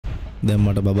දැන්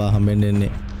මට බබා හම්බෙන්න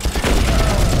එන්නේ.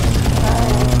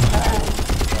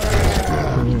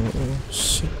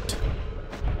 Shit.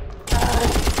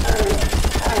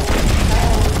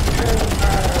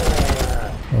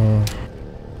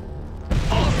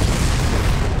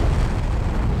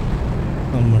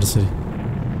 Mercy.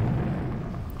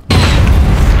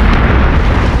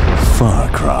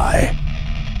 Farcry.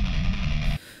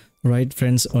 Right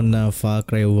friends, on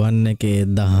Farcry 1 එකේ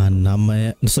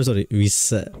 19 sorry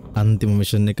 20 අන්තිම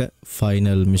mission එක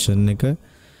final mission එක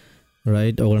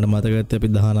right ඔයගොල්ලන්ට මතක ඇති අපි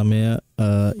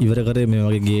 19 ඉවර කරේ මේ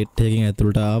වගේ gate එකකින්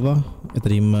ඇතුළට ආවා.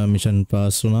 එතනින්ම mission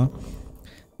pass වුණා.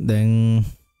 දැන්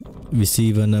 20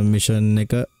 වෙනි mission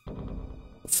එක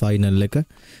final එක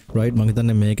right මම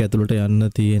හිතන්නේ මේක ඇතුළට යන්න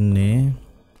තියෙන්නේ.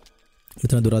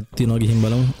 මෙතන දුරක් තියනවා ගිහින්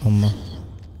බලමු අම්මා.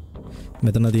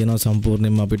 මෙතන තියෙනවා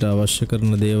සම්පූර්ණයෙන්ම අපිට අවශ්‍ය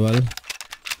කරන දේවල්.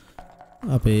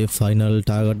 අපේ ෆයිනල්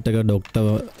ටාගට් එක ડોක්ටර්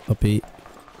අපි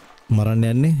මරන්න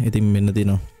යන්නේ. ඉතින් මෙන්න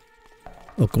තියෙනවා.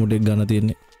 ඔක්කොම ටික ගන්න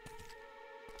තියෙන්නේ.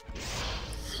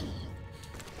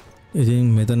 ඉතින්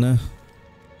මෙතන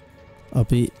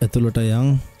අපි ඇතුළට යන්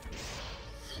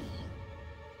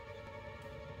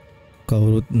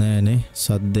කවුරුත් නැහැනේ.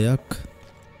 සද්දයක්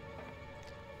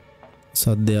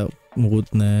මොකුත්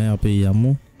නැහැ. අපි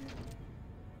යමු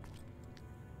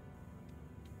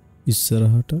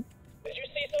ඉස්සරහට.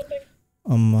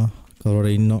 අම්මා කවුරු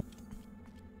ඉන්නෝ?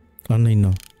 අන්න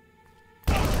ඉන්නවා.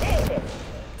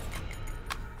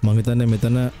 මම හිතන්නේ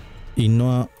මෙතන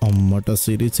ඉන්නවා අම්මට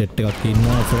සිරි සෙට් එකක්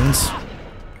ඉන්නවා friends.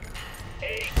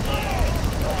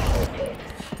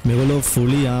 මේගොල්ලෝ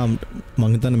fully armed. මම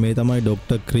හිතන්නේ මේ තමයි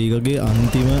ડોක්ටර් ක්‍රීගර්ගේ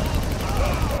අන්තිම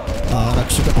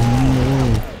ආරක්ෂක.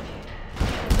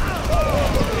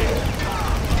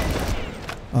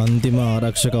 අන්තිම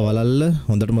ආරක්ෂක වලල්ල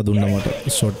හොඳටම දුන්නා මට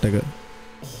ෂොට් එක.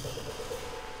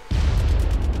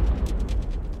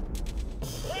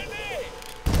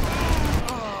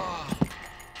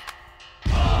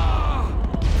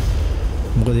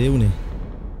 මොකද ඒ වුනේ?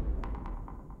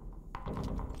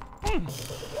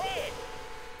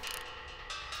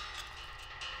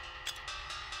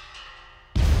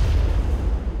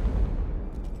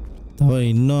 තව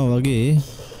ඉන්නවා වගේ.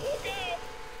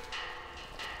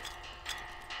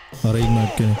 අර ඉන්නවා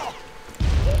කෙනෙක්.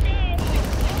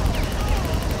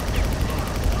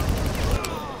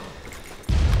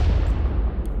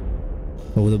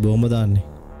 කවුද බෝම්බ දාන්නේ?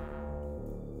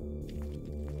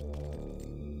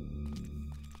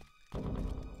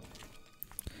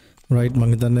 right මම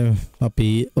හිතන්නේ අපි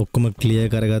ඔක්කොම ක්ලියර්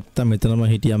කරගත්තා. මෙතනම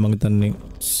හිටියා මම හිතන්නේ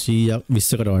 100ක්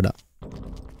 20කට වඩා.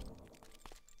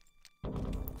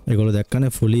 ඒගොල්ලෝ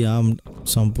දැක්කනේ fully armed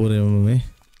සම්පූර්ණයෙන්ම මේ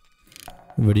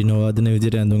වෙඩි නොවාදන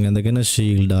විදිහට ඇඳුම් ඇඳගෙන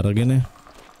ෂීල්ඩ් අරගෙන.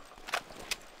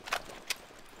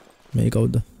 මේ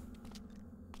කවුද?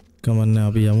 කමන්නේ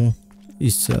අපි යමු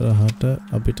ඉස්සරහට.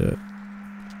 අපිට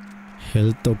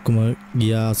හෙල්ත් ඔක්කොම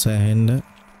ගියා සෑහෙන්න.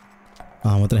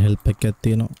 මතන හෙල්ප් එකක්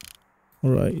තියෙනවා.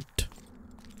 right.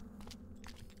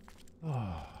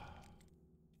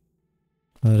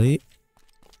 හරි.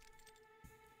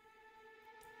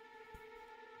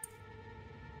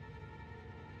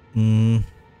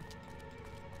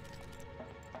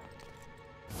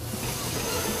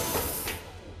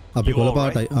 අපි කොළ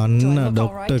පාටයි. අන්න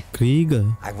doctor ක්‍රීගර්.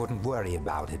 I wouldn't worry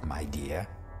about it, my dear.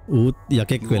 ඌත්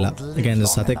යකෙක් වෙලා. ඒ කියන්නේ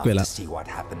සතෙක් වෙලා. See what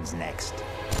happens next.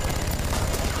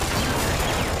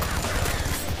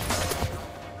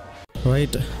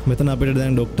 right. මෙතන අපිට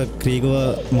දැන් ડોක්ටර් ක්‍රීගර්ව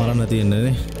මරන්න තියෙන්නේ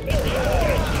නේ.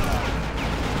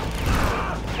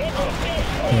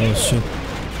 oh shit.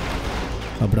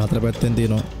 අපිට හතර පැත්තෙන්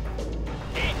තියෙනවා.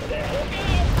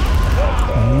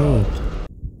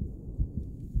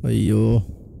 අයියෝ.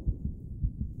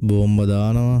 බෝම්බ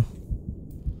දානවා.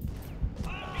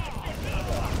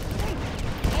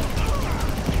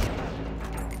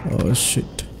 oh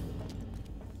shit.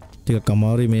 ටිකක්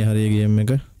අමාරුයි මේ හරිය ගේම්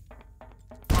එක.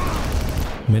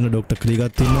 මෙන්න ડોක්ටර්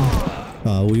ක්‍රීගර්ත්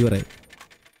ඉන්නවා. ඌ ඉවරයි.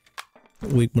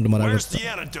 ඌ ඉක්මනට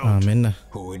මරාගත්තා. මෙන්න.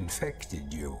 Who infected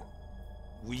you?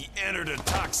 We entered a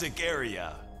toxic area.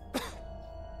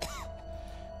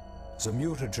 The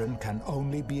mutagen can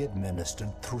only be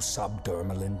administered through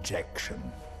subdermal injection.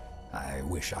 I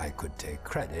wish I could take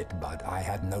credit, but I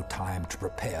had no time to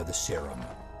prepare the serum.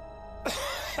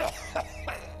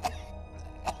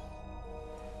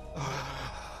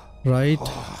 right.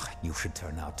 Oh, you should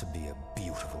turn out to be a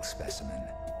beautiful specimen.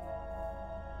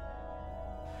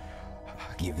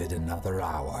 Give it another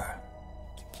hour.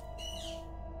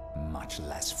 Much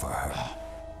less for her.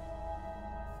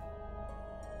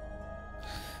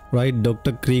 right.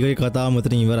 Doctor ක්‍රීගර්ගේ කතාව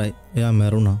මෙතනින් ඉවරයි. එයා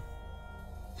මැරුණා.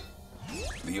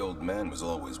 The old man was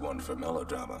always one for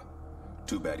melodrama.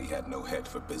 Too bad he had no head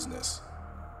for business.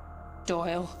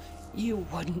 Doyle, you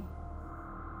wouldn't.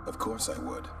 Of course I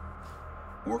would.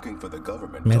 Working for the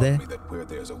government Mede? taught me that where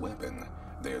there's a weapon,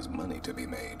 there's money to be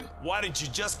made. Why didn't you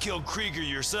just kill Krieger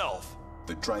yourself?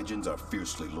 The Trigens are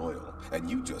fiercely loyal,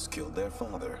 and you just killed their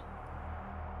father.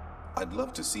 I'd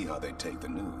love to see how they take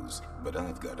the news, but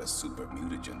I've got a super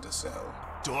mutagen to sell.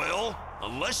 Doyle,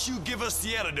 unless you give us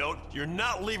the antidote, you're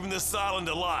not leaving this island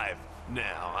alive.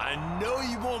 Now, I know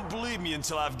you won't believe me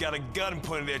until I've got a gun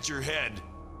pointed at your head,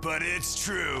 but it's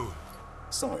true.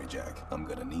 Sorry, Jack, I'm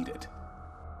gonna need it.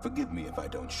 Forgive me if I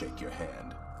don't shake your hand.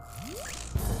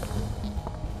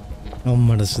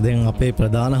 අම්මටස් දැන් අපේ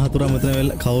ප්‍රධාන හතුරා මෙතන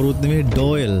වෙලා කවුරුත් නෙමෙයි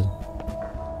ඩෝයල්.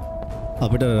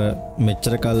 අපිට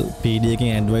මෙච්චර කල් PD එකෙන්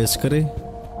ඇඩ්වයිස් කරේ.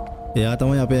 එයා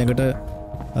තමයි අපේ ඇඟට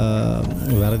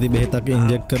වැරදි බෙහෙතක්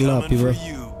ඉන්ජෙක්ට් කරලා අපිව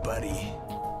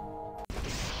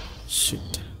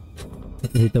shit.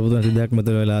 හිතපු නැති දෙයක්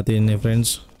මෙතන වෙලා තියෙන්නේ friends.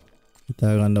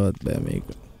 හිතා ගන්නවත් බෑ මේක.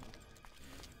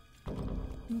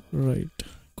 right.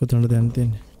 කොතනද දැන්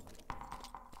තියෙන්නේ?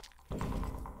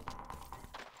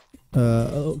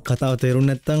 කතාව තේරුම්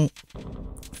නැත්තම්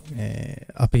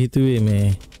අපි හිතුවේ මේ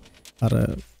අර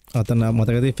අතන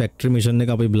මතකද ෆැක්ටරි මිෂන්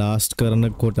එක අපි බ්ලාස්ට්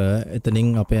කරනකොට එතනින්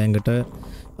අපේ ඇඟට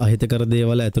අහිතකර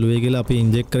දේවල් ඇතුළු වෙයි කියලා අපි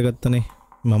ඉන්ජෙක්ට් කරගත්තනේ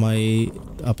මමයි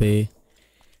අපේ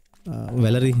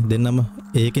වැලරි දෙන්නම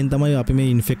ඒකෙන් තමයි අපි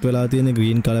මේ ඉන්ෆෙක්ට් වෙලා තියෙන්නේ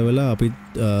ග්‍රීන් කලර් වෙලා අපි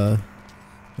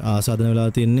ආසාදන වෙලා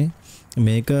තියෙන්නේ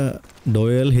මේක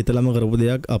ඩොයල් හිතලම කරපු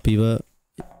දෙයක් අපිව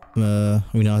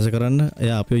විනාශ කරන්න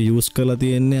එයා අපිව යූස් කරලා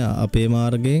තියෙන්නේ අපේ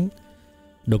මාර්ගයෙන්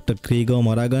ඩොක්ටර් ක්‍රීගව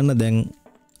මරා ගන්න දැන්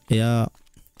එයා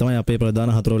තමයි අපේ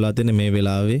ප්‍රධාන හතුර වෙලා තියෙන්නේ මේ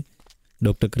වෙලාවේ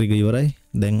ඩොක්ටර් ක්‍රීග ඉවරයි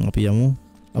දැන් අපි යමු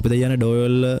අපි දැන් යන්නේ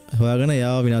ඩොයල් හොයාගෙන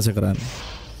එයාව විනාශ කරන්න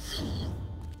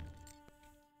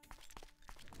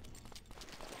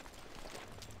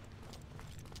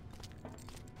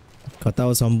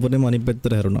කතාව සම්පූර්ණයෙන්ම අනිත්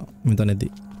පැත්තට හැරුණා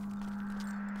මෙතනදී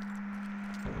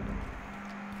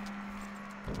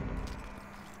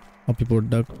අපි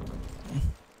පොඩ්ඩක්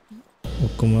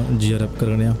ඔක්කොම ජියර් අප්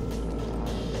කරගෙන යමු.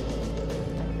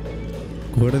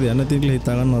 කොහෙටද යන්න තියෙන්නේ කියලා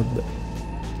හිතා ගන්නවද?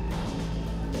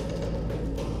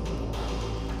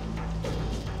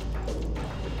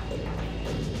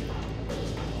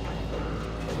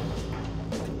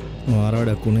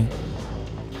 මාරවඩක් උනේ.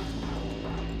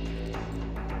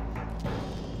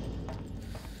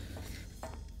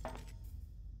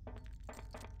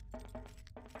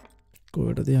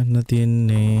 කොහෙටද යන්න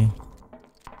තියෙන්නේ?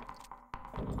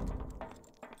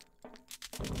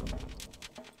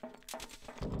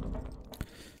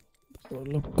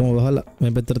 ලොක්කොම වහලා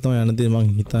මේ පැත්තට තමයි යන්න තියෙන්නේ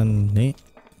මං හිතන්නේ.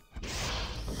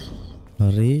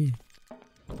 හරි.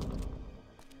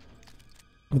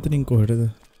 මෙතනින් කොහෙටද?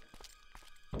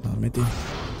 මෙතන.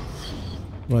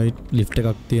 right lift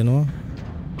එකක් තියෙනවා.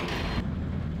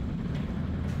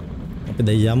 අපි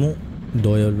දැන් යමු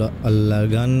ඩොයල්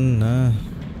අල්ලගන්න.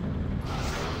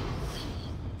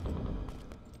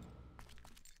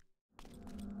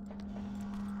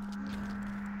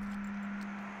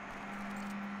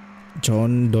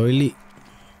 John Doyle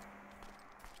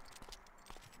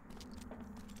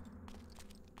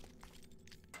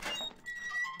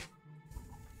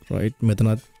right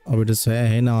මෙතනත් අපිට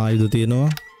සෑහෙන ආයුධ තියෙනවා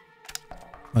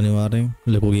අනිවාර්යෙන්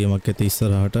ලොකු ගේමක් ඇති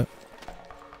ඉස්සරහට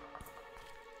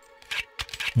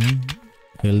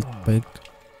health pack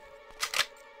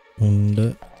und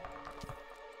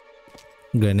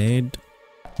grenade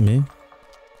මේ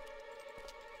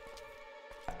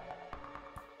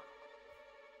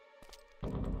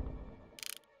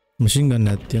machine gun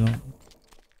එකක් තියෙනවා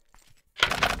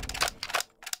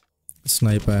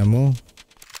sniper ammo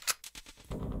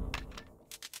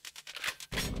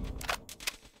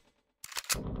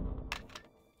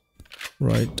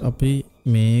right අපි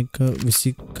මේක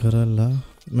විසි කරලා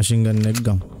machine gun එක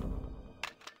ගමු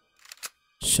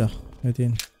ෂා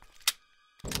එතින්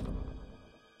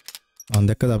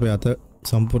අන්දක්කද අපේ අත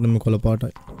සම්පූර්ණයෙන්ම කොළ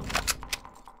පාටයි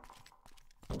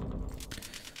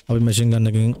අපි machine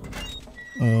gun එකකින්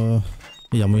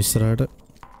යමු ඉස්සරහට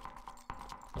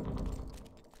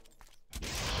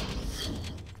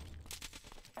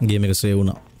ගේම් එක සේව්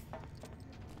වුණා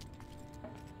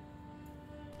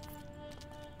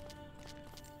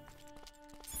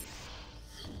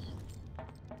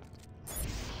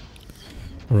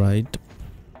right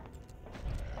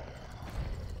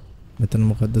මෙතන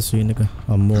මොකද්ද සීන් එක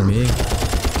අම්මෝ මේ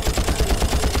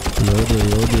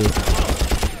යෝද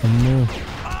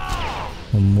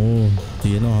අම්මෝ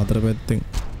තියෙනවා හතර පැත්තෙන්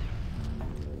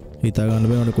හිතා ගන්න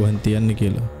බෑ මට කොහෙන් තියන්නේ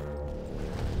කියලා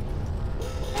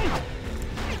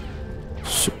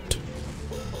shit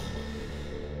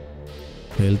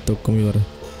health ඔක්කොම ඉවරයි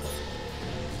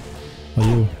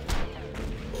අයෝ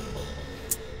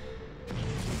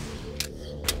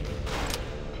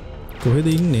කොහෙද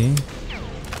ඉන්නේ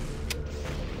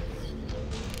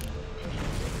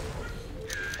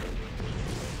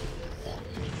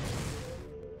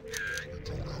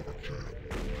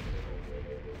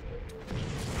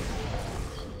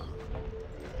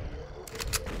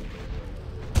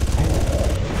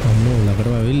අම්මෝ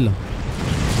ළඟටම ඇවිල්ලා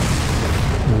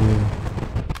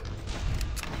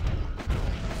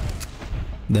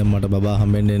දැන් මට බබා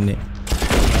හම්බෙන්න එන්නේ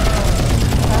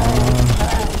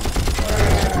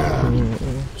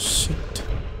shit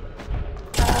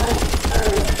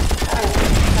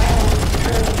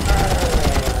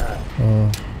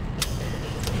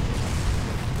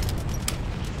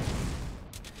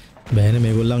බෑනේ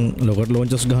මේගොල්ලන් ලොකට්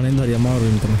ලොන්චර්ස් ගහන ඉඳන් හරි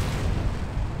අමාරුයි මෙතන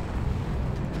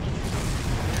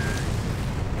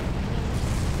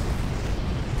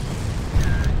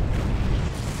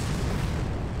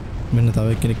මෙන්න තව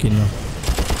කෙනෙක් ඉන්නවා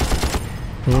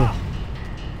ඕ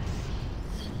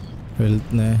වෙල්ත්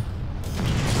නෑ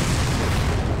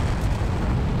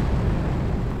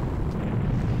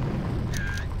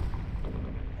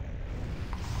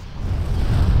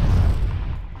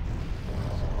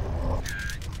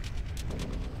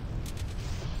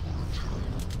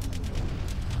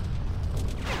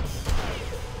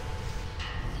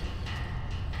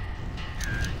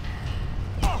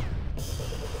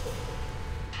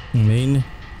main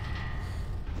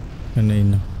and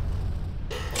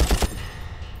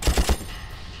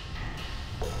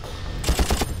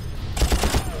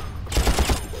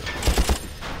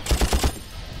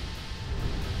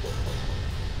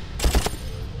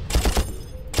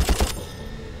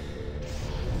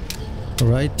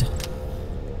right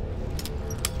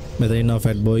මෙතන ඉන්න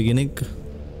ෆැට් බොයි කෙනෙක්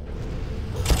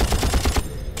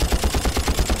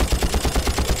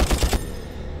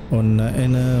ඔන්න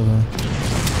එනවා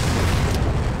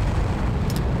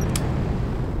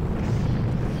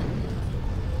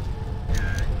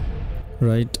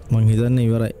right මං හිතන්නේ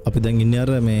ඉවරයි අපි දැන් ඉන්නේ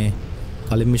අර මේ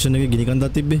කලින් මිෂන් එකේ ගිනි කන්දක්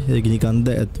තිබ්බේ ඒ ගිනි කන්ද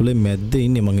ඇතුලේ මැද්දේ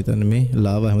ඉන්නේ මං හිතන්නේ මේ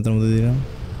ලාවා හැමතැනම තියෙනවා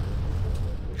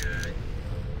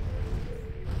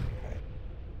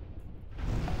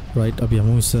right අපි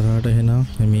යමු ඉස්සරහට එහෙනම්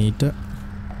එමීට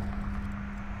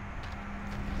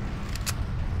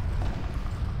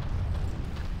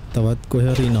තවත් කොහේ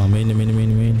හරි ඉන්නවා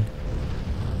මේන්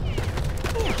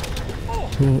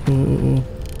ඕ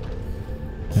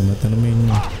හැමතැනම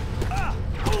ඉන්නවා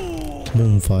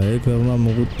මුන් ෆයර් කරනවා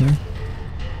මොකුත් නෑ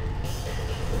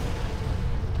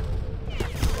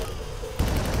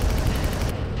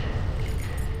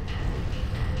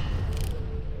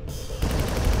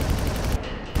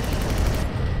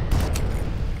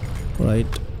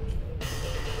right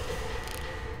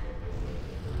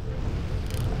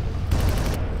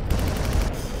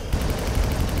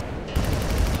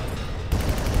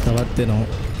තවත්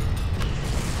එනවා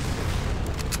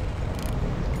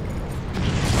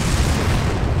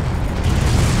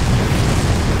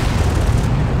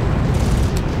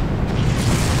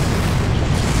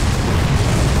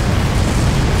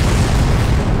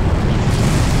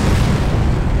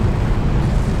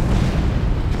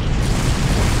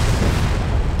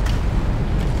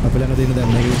අපලඟ තියෙන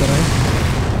දැන් මේක විතරයි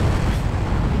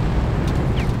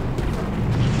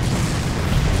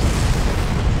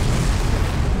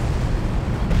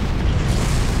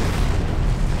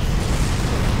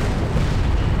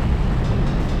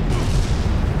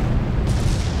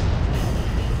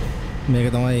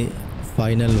මේක තමයි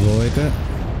ෆයිනල් වෝ එක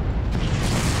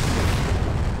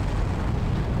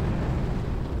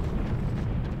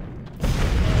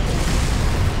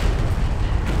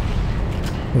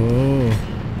ඕ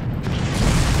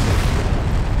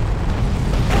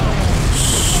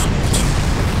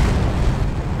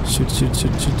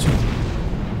shit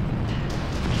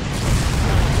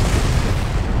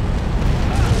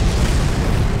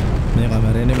මේ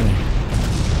කාමරේ නෙමෙයි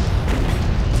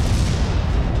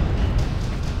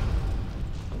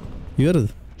ඉවරද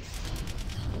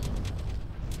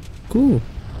cool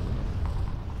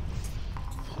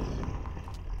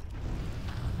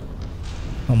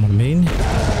අම්මා මේන්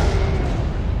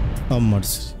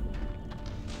අම්මාස්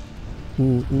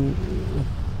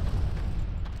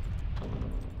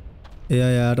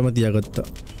එයා යාටම තියාගත්තා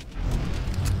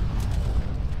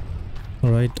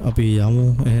right අපි යමු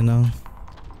එහෙනම්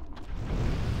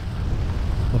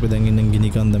අපි දැන් ඉන්නේ ගිනි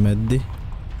කන්ද මැද්දේ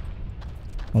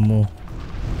අම්මෝ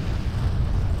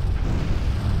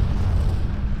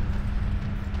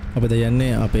අපි දැන්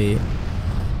යන්නේ අපේ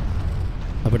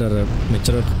අපිට අර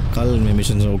මෙච්චර කල් මේ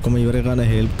මිෂන්ස් ඔක්කොම ඉවර කරන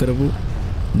හෙල්ප් කරපු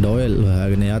ඩොයල්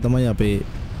හොයාගෙන එයා තමයි අපේ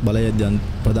බලය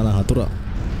ප්‍රධාන හතුරා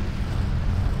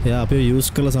එයා අපිව යූස්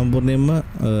කළා සම්පූර්ණයෙන්ම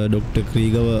ඩොක්ටර්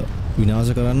ක්‍රීගව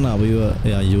විනාශ කරන්න අපිව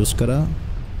එයා යූස් කරා.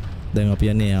 දැන් අපි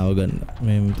යන්නේ එයාව ගන්න.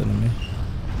 මේ මෙතන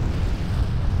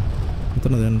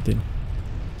දැන් තියෙන.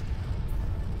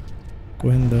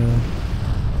 කොහෙන්ද?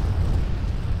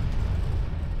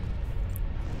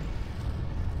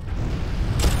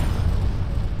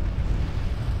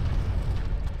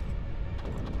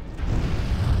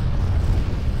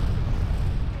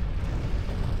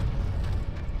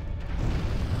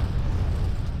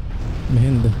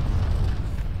 මෙහෙන්ද?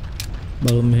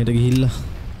 බලමු මෙහෙට ගිහිල්ලා.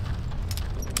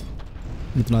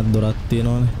 මෙතනත් දොරක්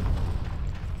තියෙනවනේ.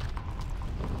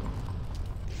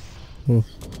 ඔව්.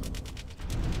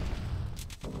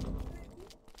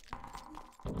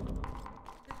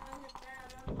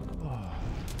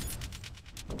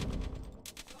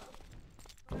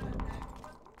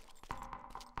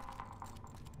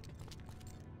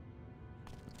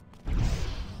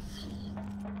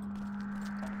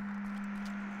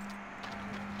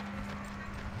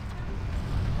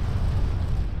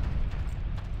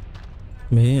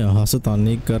 මේ අහස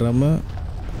තනි කරම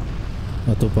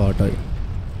අතු පාටයි.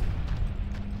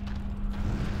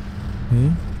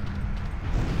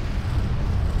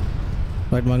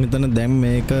 රයිට් මං හිතන්නේ දැන්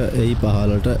මේක එයි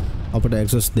පහලට අපිට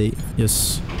ඇක්සස් දෙයි. යස්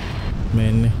මේ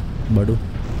ඉන්නේ බඩු.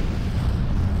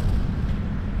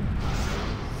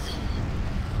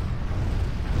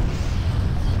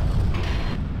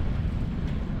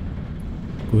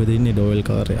 කොහෙද ඉන්නේ ඩෝවෙල්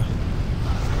කාර්යය?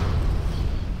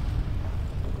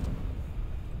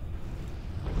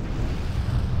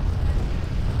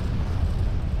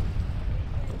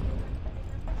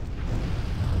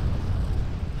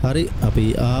 හරි අපි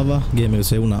ආවා ගේම් එක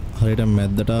සෙවුණා. හරියට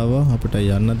මැද්දට ආවා. අපිට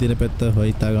යන්න තියෙන පැත්ත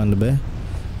හොයිතා ගන්න බෑ.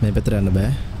 මේ පැත්තට යන්න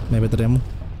බෑ. මේ පැත්තට යමු.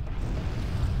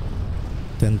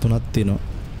 තැන් තුනක් තියෙනවා.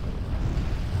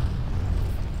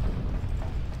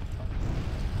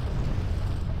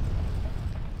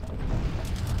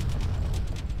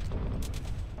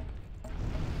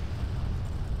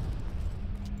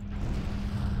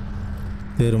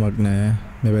 තේරුමක් නෑ.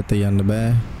 මේ පැත්තට යන්න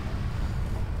බෑ.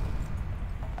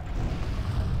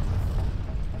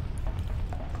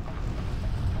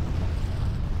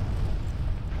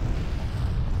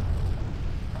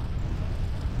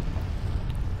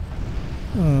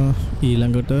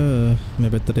 ඊළඟට මේ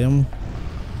පැත්තට යමු.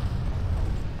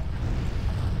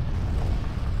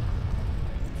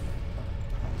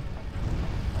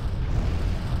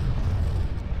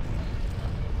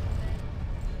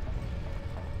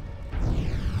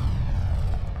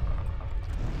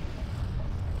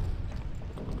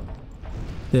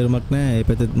 තේරුමක් නෑ. ඒ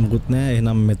පැත්තේ මුකුත් නෑ.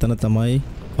 එහෙනම් මෙතන තමයි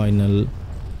ෆයිනල්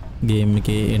ගේම්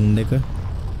එකේ එන්ඩ් එක.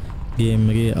 ගේම්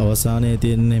එකේ අවසානයේ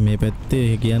තියෙන්නේ මේ පැත්තේ.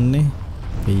 ඒ කියන්නේ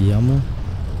යමු.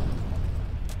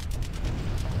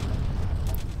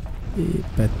 ඒ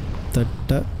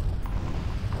පැත්තට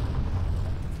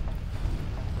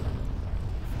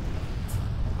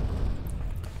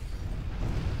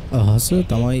අහස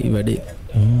තමයි වැඩේ.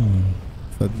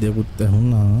 සද්දයක්ත්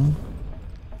ඇහුණා.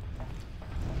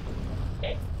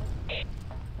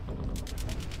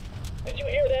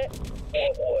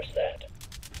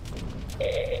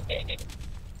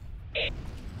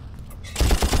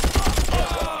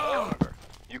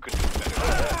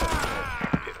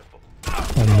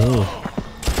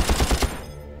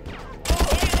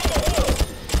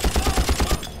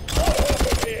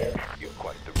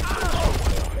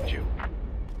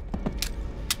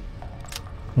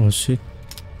 Oh shit.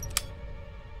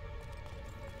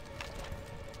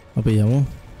 අපි යමු.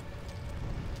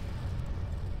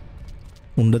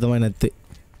 උණ්ඩ තමයි නැත්තේ.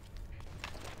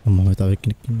 අම්මා තව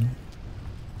කෙනෙක් ඉන්නවා.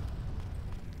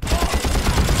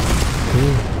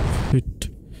 Oh shit.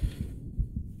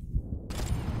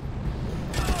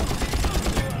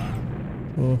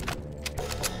 Oh.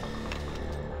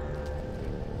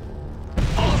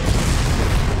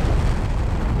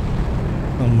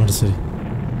 අම්මට සරි.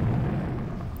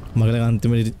 මගල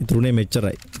අන්තිම ඉතුරුනේ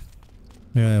මෙච්චරයි.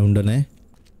 මේ උණ්ඩ නැහැ.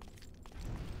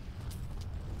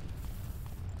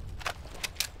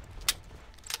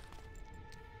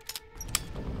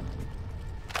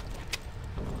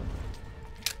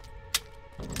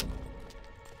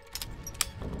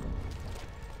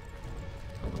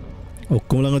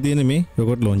 ඔක්කොම ළඟ තියෙන මේ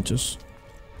rocket launchers.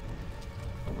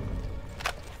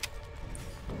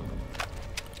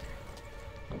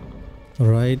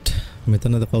 right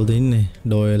මෙතනද කවුද ඉන්නේ?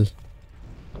 ඩෝයල්.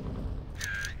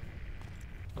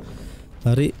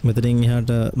 හරි මෙතනින්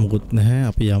එහාට මුකුත් නැහැ.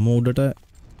 අපි යමු උඩට.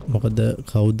 මොකද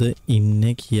කවුද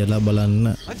ඉන්නේ කියලා බලන්න.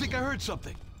 I think I heard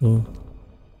something. Oh.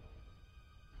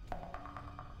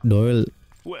 Doyle.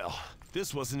 Well,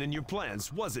 this wasn't in your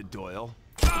plans, was it, Doyle?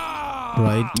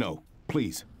 Right. No,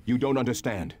 please, You don't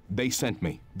understand. They sent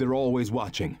me. They're always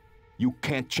watching. You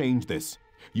can't change this.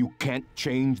 You can't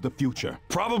change the future.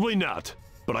 Probably not,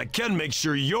 but I can make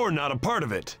sure you're not a part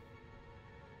of it.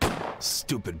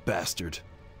 Stupid bastard.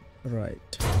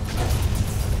 right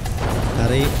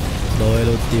හරි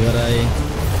ඩෝයලුත් ඉවරයි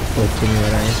ඔක්කොම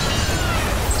ඉවරයි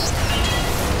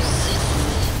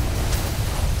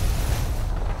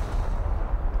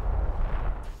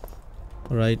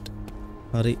right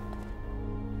හරි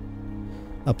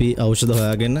අපි ඖෂධ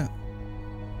හොයාගෙන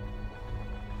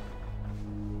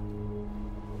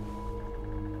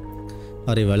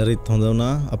හරි වැලරිත් හොඳ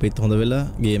වුණා අපිත් හොඳ වෙලා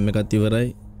ගේම් එකත් ඉවරයි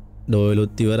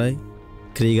ඩෝයලුත් ඉවරයි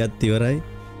ක්‍රීගත් ඉවරයි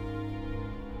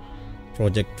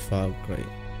project farcry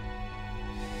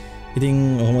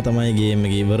ඉතින් ඔහොම තමයි ගේම්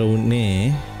එක ඉවර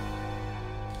වුණේ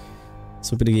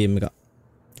සුපිරි ගේම් එක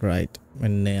right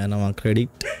මෙන්න යනවා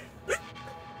ක්‍රෙඩිට්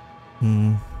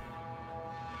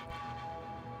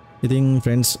ඉතින්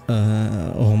ෆ්‍රෙන්ඩ්ස්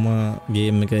ඔහොම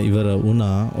ගේම් එක ඉවර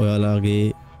වුණා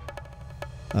ඔයාලාගේ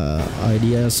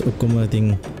ideas ඔක්කොම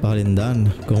ඉතින් පහලින් දාන්න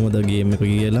කොහොමද ගේම් එක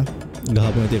කියලා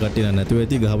ගහපු නැති කට්ටිය නැතුව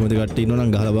ඇති ගහපු නැති කට්ටිය ඉන්නවා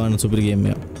නම් ගහලා බලන්න සුපිරි ගේම්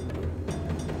එකක්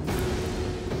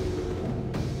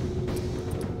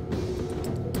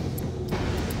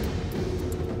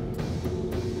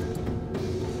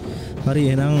හරි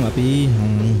එහෙනම් අපි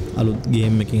අලුත්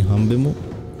ගේම් එකකින් හම්බෙමු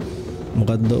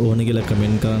මොකද්ද ඕනේ කියලා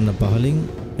කමෙන්ට් කරන්න පහලින්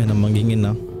එහෙනම් මං ගිහින්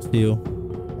එන්න see you